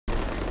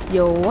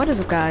Yo, what is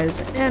up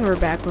guys, and we're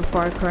back with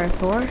Far Cry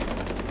 4.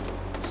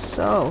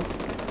 So,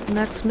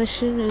 next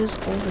mission is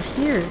over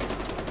here.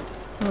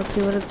 Let's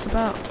see what it's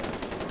about.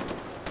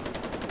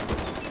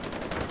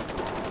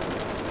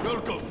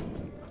 Welcome.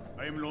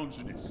 I am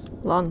Longinus.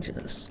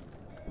 Longinus.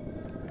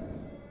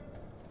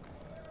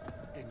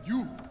 And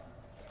you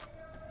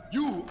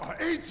are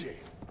AJ.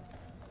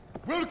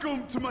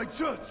 Welcome to my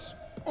church.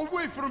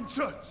 Away from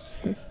church.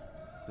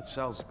 That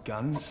sells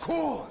guns? Of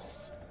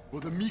course. For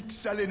the meek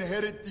shall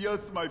inherit the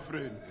earth, my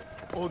friend.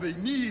 All they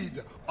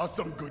need are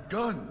some good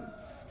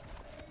guns.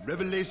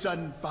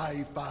 Revelation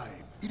 5:5.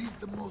 It is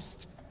the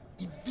most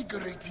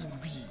invigorating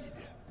read.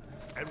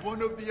 And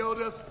one of the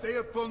elders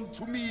saith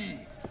unto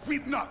me,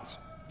 weep not.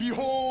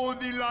 Behold,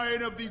 the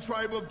Lion of the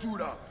tribe of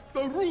Judah,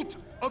 the root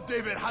of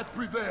David, has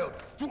prevailed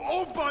to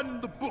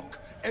open the book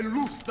and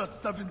loose the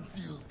 7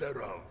 seals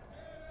thereof.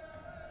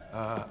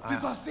 It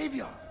is our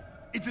Savior.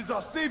 It is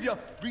our Savior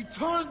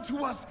returned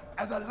to us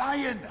as a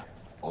lion.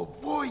 A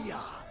warrior.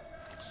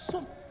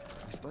 So,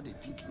 I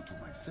started thinking to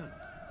myself,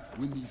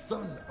 when the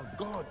Son of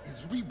God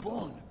is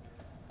reborn,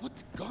 what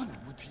gun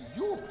would he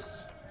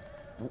use?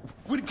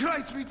 When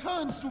Christ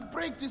returns to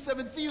break the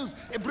 7 seals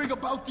and bring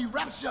about the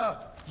rapture,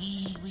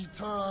 he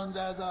returns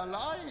as a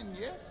lion,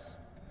 yes?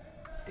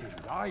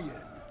 A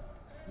lion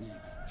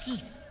needs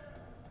teeth.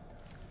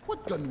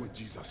 What gun would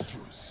Jesus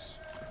choose?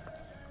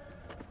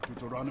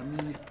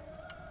 Deuteronomy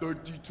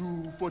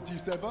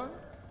 32:47?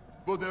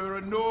 For there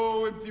are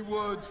no empty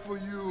words for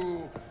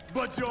you,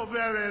 but your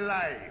very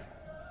life.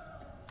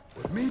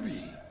 Or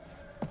maybe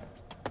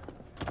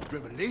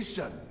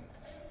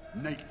Revelations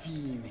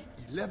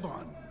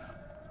 19:11.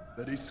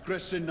 The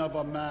discretion of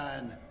a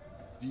man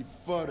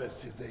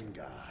deferreth his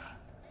anger.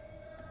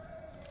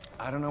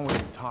 I don't know what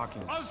you're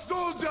talking about. A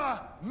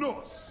soldier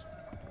knows.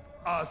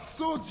 A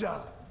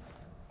soldier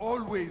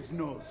always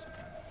knows.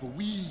 For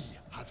we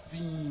have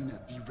seen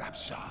the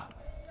rapture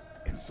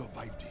and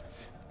survived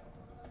it.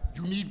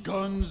 You need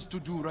guns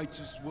to do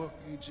righteous work,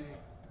 AJ.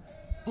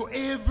 For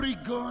every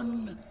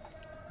gun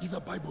is a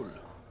Bible.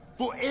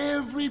 For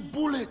every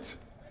bullet,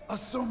 a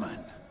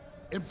sermon.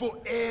 And for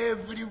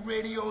every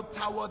radio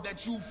tower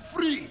that you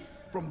free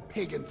from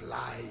pagans'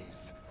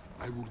 lies,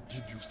 I will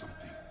give you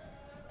something.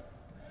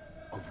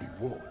 A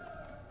reward.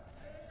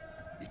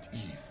 It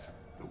is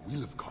the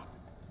will of God.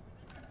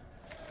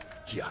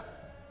 Here.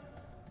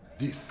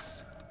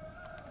 This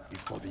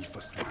is for the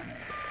first one.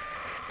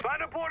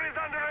 Vanderport is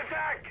under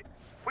attack!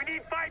 We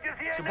need fighters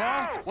here Sabar,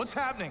 now! what's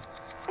happening?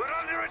 We're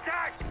under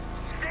attack!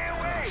 Stay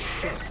away!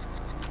 Shit.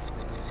 He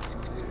said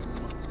to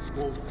them,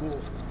 go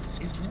forth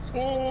into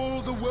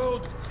all the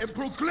world and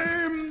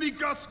proclaim the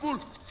gospel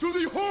to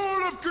the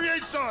whole of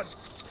creation!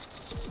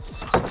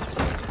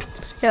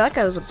 Yeah, that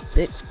guy was a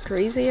bit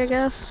crazy, I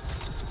guess.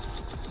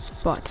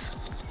 But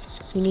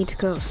we need to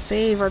go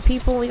save our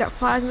people. We got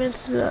 5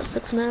 minutes to do that.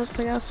 6 minutes,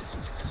 I guess.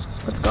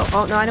 Let's go.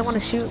 Oh, no, I didn't want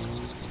to shoot.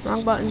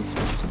 Wrong button.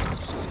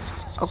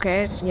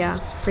 Okay, yeah,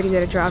 pretty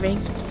good at driving.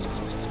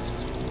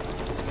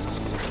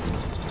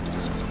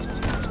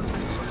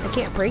 I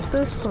can't break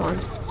this? Come on.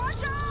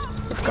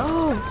 Let's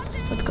go!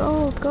 Let's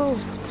go, let's go.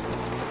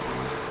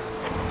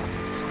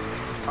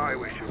 I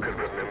wish you could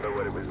remember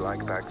what it was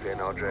like back then,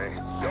 Audrey.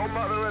 Your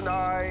mother and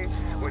I,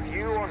 with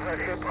you on her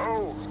hip,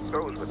 oh,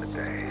 those were the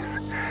days.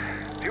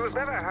 She was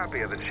never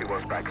happier than she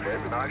was back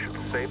then, and I should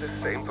say the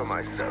same for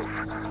myself.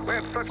 We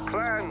had such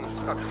plans,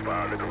 not just for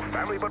our little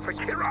family, but for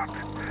Kyrat.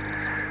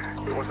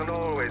 It wasn't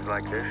always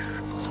like this.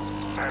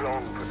 I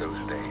long for those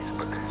days,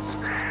 but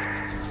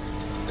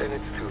then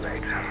it's too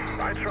late.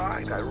 I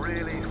tried, I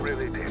really,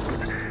 really did, but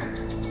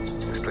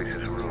this place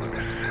is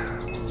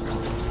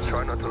ruinous.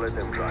 Try not to let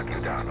them drag you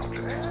down,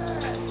 Audrey.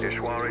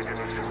 Ishwari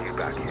didn't send you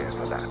back here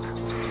for that.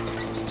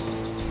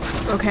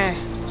 Okay.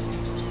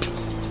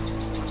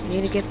 We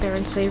need to get there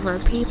and save our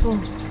people.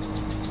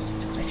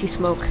 I see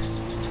smoke.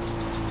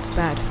 It's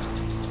bad.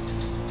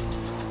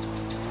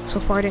 So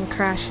far I didn't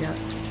crash yet.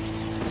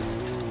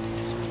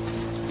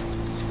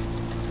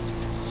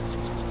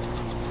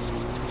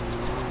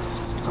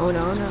 Oh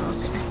no, no,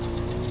 okay.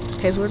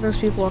 Hey, who are those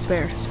people up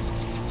there?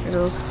 Are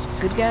those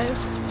good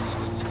guys?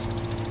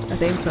 I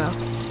think so.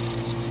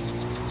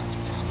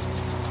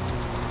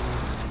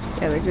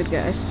 Yeah, they're good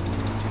guys.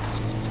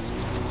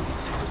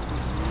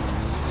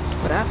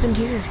 What happened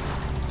here?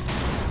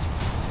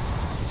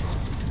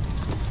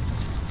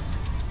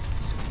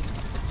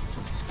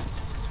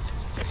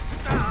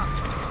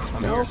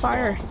 No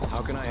fire.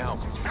 How can I help?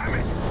 Damn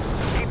it!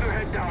 Keep your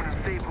head down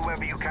and save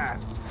whoever you can.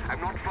 I'm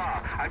not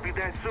far. I'll be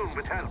there soon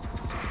with help.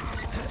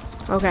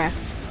 Okay.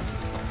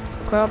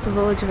 Clear out the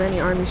village of any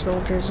army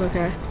soldiers,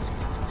 okay.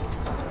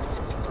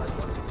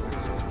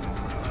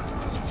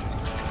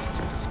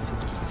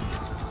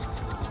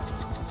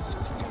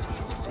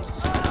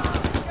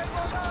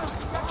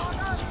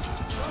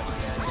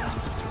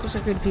 Those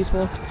are good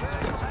people.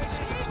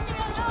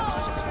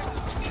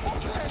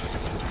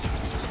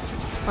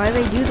 Why do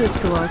they do this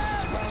to us?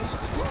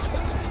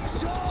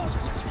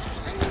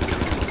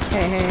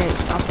 Hey, hey, hey,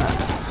 stop that.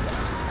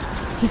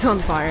 He's on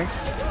fire.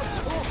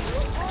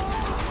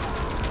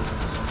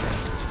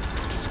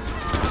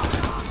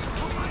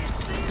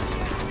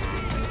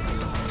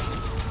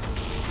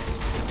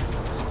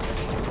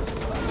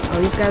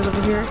 these guys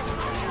over here.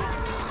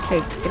 Hey,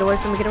 get away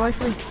from me, get away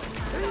from me.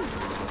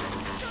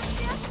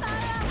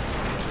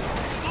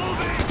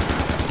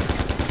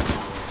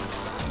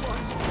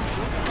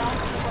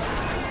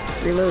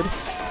 Reload.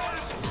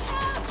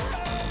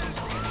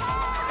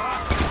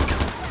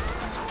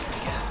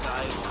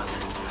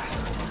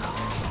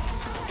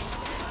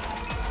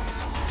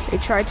 They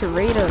tried to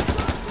raid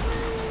us.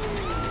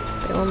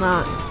 They will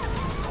not.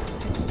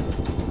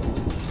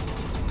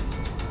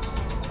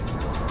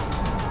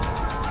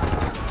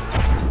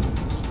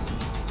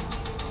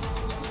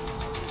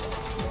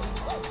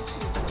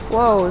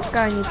 Whoa, this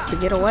guy needs to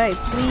get away,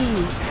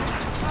 please.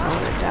 I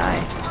want to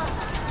die.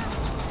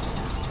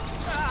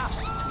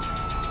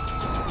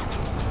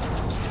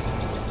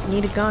 I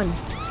need a gun.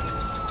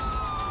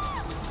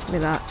 Give me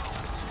that.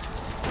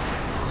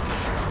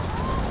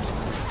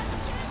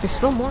 There's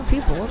still more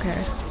people,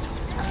 okay.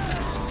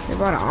 They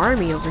brought an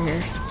army over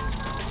here.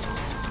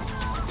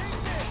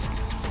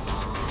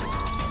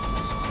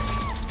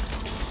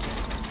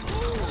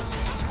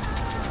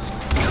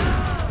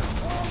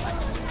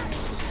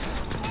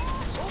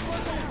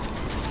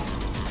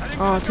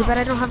 Oh, too bad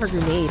I don't have a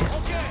grenade.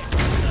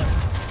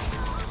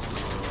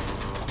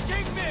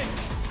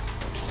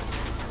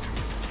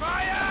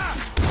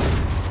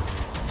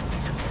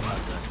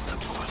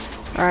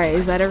 Alright,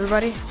 is that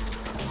everybody?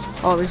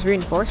 Oh, there's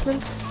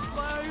reinforcements?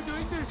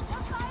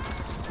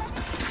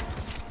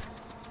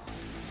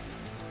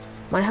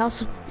 My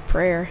house of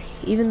prayer.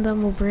 Even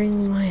them will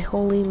bring my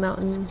holy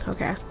mountain.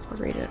 Okay, I'll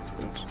read it.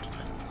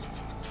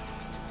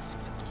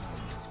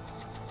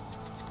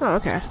 Oh,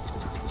 okay.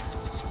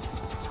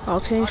 I'll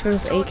change for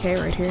this AK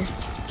right here.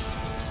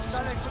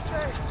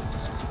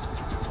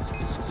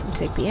 And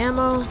take the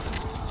ammo.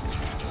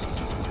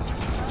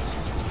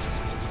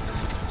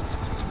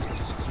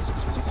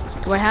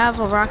 Do I have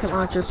a rocket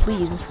launcher,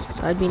 please?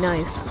 That'd be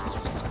nice.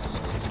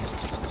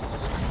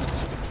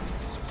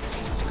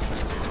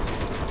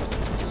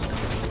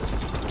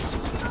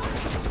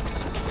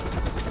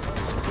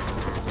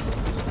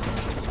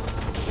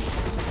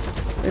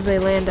 Where'd they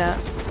land at?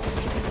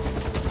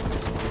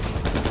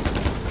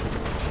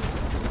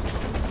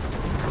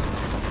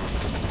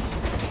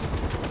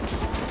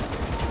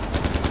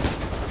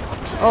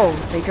 Oh,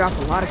 they dropped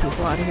a lot of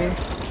people out of here.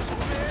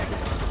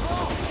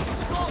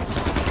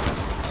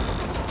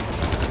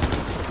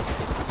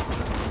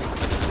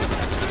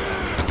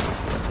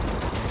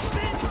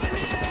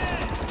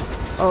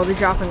 Oh, they're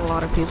dropping a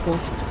lot of people.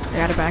 I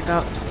gotta back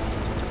up.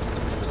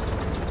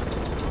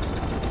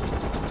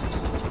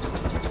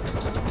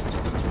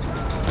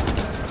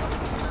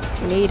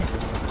 Need.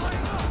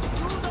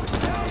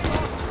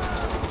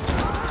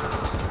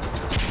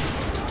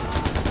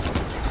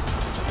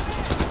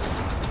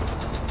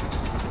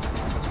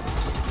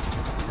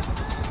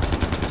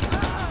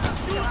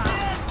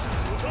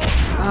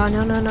 Oh,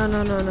 no, no, no,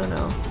 no, no, no,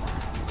 no.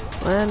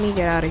 Let me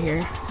get out of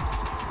here.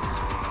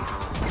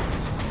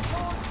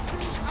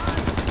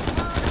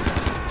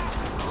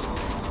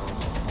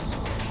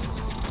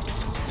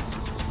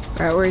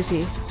 Alright, where is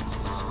he?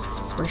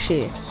 Where's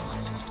she?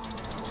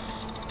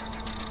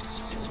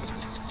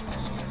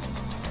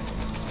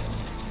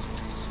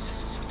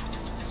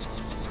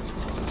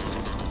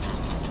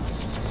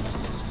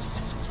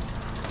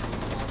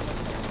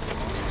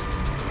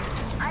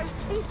 I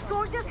see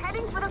soldiers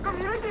heading for the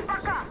community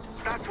bunker.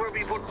 That's where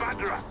we put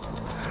Badra.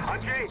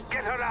 Ajay,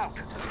 get her out.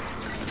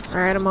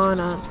 Alright, I'm on.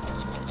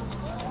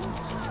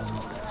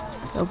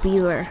 They'll be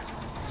there.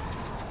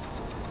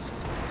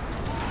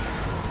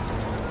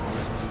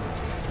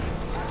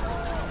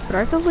 But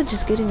our village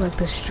is getting like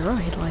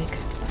destroyed, like.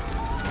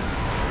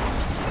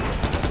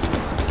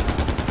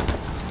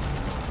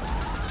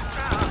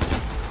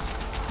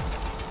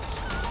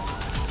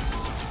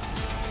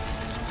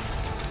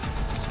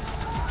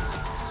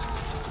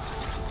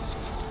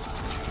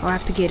 Oh, I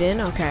have to get in?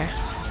 Okay.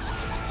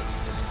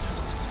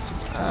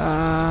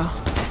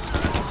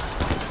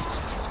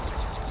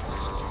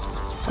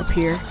 Up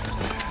here.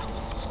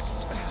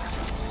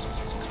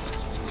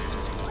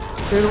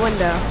 Through the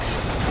window.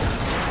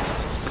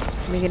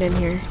 Let me get in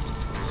here.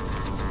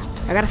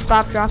 I gotta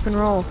stop, drop, and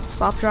roll.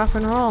 Stop, drop,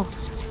 and roll.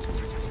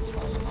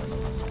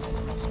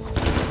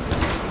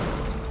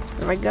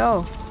 Where do I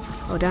go?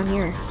 Oh, down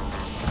here.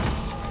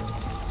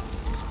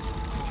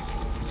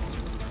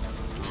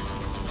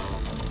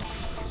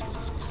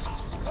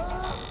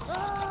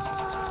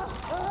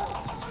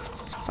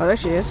 Oh, there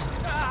she is.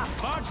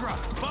 Badra!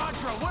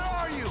 Badra, where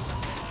are you?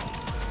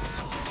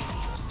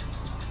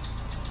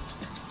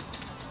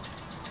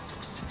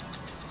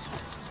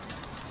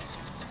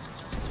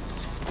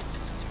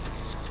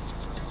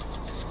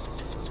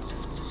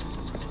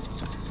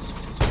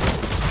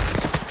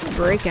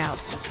 Breakout.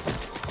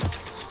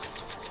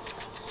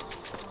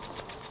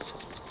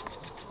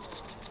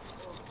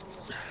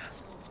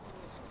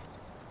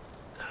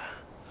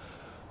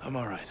 I'm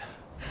all right.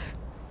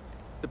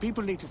 The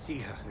people need to see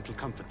her. It'll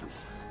comfort them.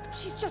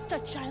 She's just a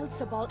child,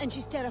 Sabal, and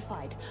she's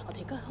terrified. I'll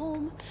take her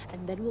home,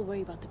 and then we'll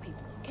worry about the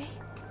people, okay?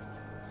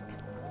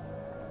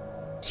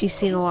 She's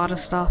seen a lot of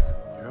stuff.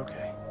 You're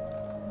okay.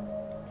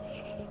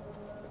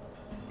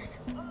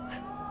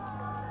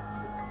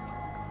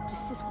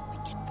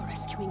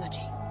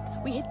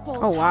 We hit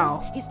Paul's Oh, wow.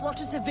 house. He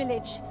slaughters a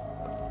village.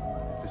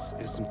 This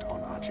isn't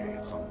on RJ,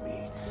 it's on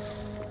me.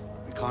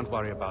 We can't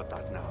worry about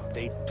that now.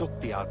 They took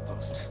the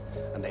outpost,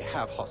 and they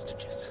have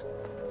hostages.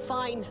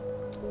 Fine.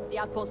 The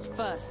outpost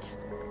first.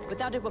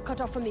 Without it, we're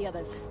cut off from the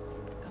others.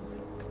 Come.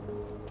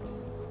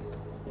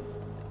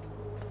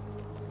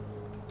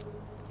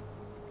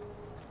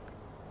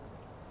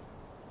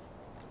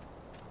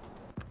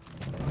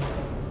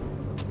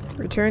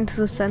 Return to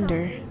the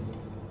sender.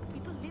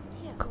 People lived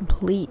here.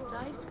 Complete.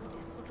 Lives were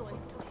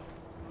destroyed today.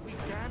 We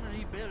can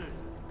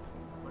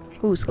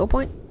rebuild. Ooh, skill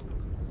point.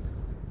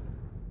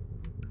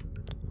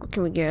 What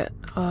can we get?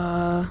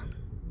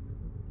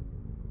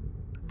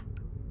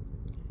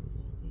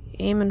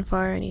 Aim and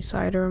fire any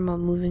sidearm while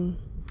moving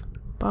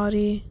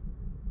body.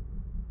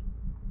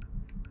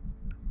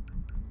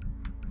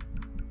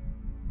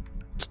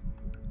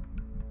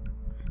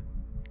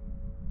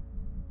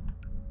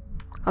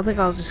 I think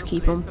I'll just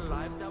keep them. The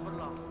lives that were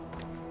lost.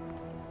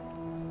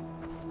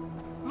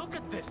 Look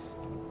at this.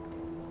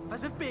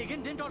 As if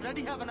Pagan didn't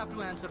already have enough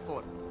to answer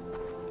for.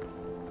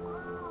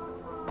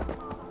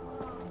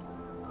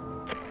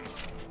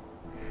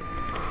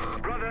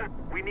 Brother,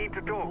 we need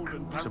to talk.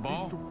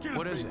 Sabal,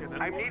 what is it?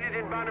 I'm needed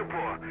in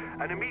Manipur,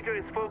 and Amita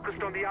is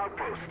focused on the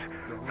outpost.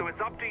 So it's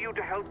up to you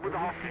to help with the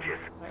hostages.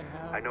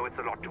 I know it's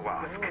a lot to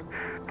ask,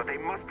 but they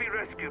must be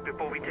rescued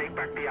before we take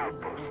back the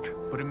outpost.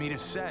 But Amita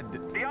said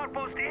that... The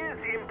outpost is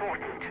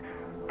important,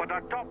 but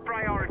our top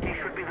priority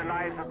should be the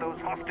lives of those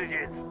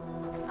hostages.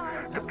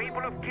 The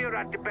people of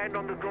Kyrat depend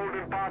on the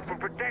Golden Path for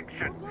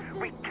protection.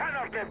 We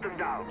cannot let them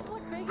down.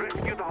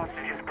 Rescue the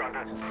hostages,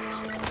 brother.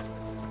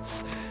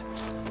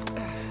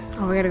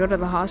 Oh, we gotta go to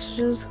the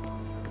hostages?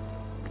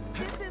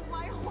 This is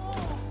my home.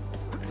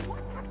 What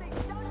have they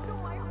done to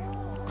my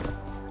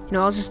home? You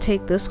know, I'll just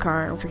take this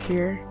car over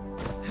here.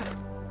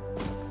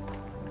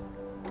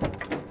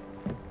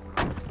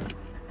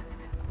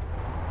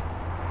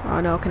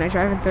 Oh no, can I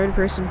drive in third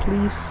person,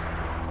 please?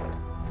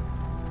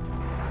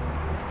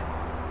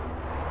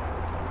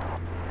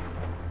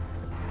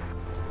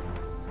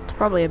 It's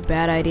probably a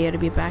bad idea to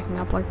be backing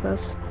up like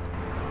this.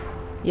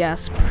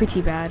 Yes,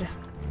 pretty bad.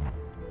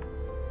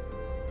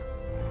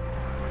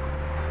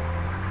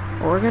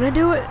 We're gonna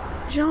do it!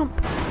 Jump!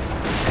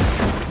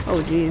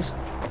 Oh jeez.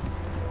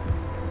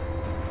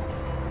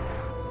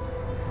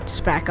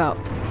 Just back up.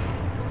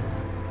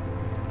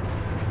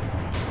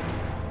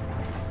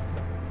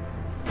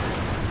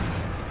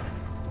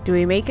 Do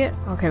we make it?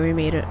 Okay, we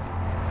made it.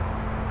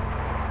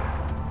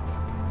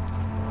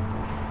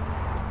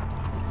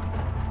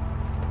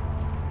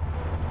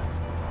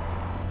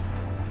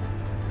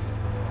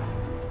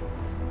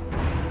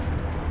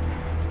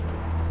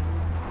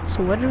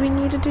 So what did we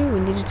need to do?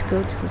 We needed to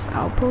go to this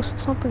outpost or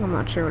something? I'm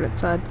not sure what it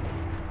said.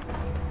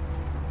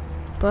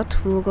 But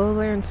we will go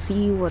there and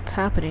see what's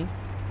happening.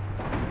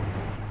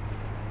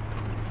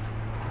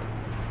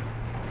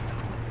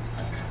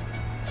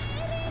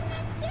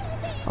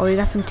 Oh, we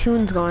got some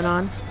tunes going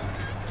on.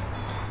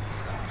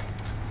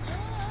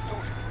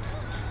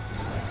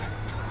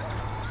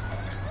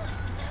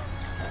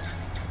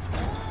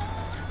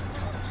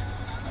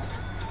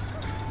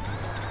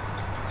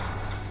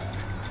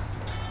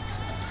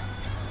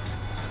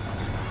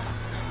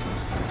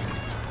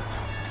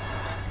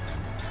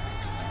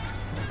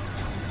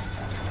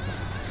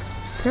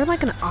 Is there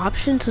like an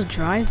option to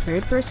drive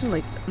third person?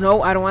 Like,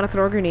 no, I don't want to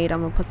throw a grenade.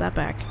 I'm gonna put that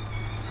back.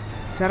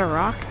 Is that a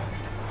rock?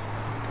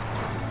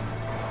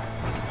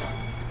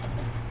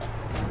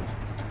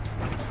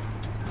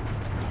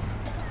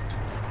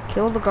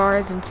 Kill the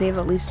guards and save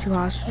at least 2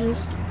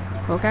 hostages.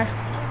 Okay.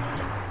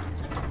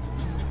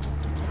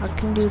 I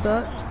can do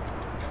that.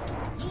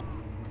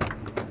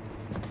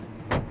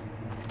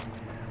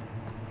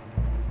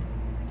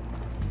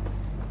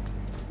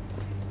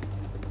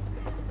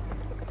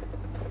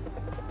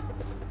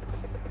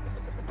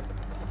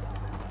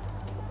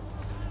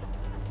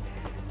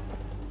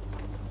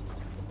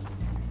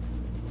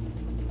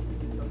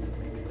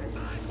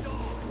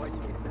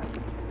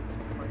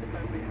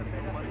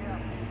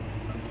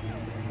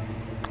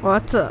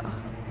 What's up?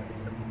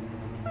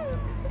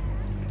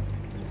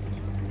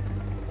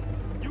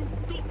 You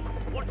took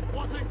what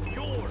wasn't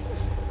yours.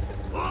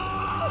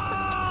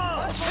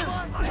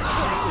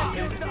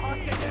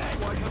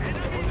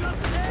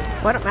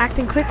 What? I'm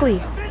acting quickly.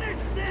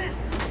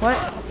 What?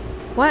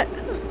 What?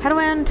 How do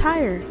I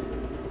untire?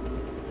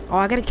 Oh,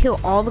 I gotta kill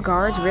all the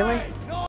guards? Really?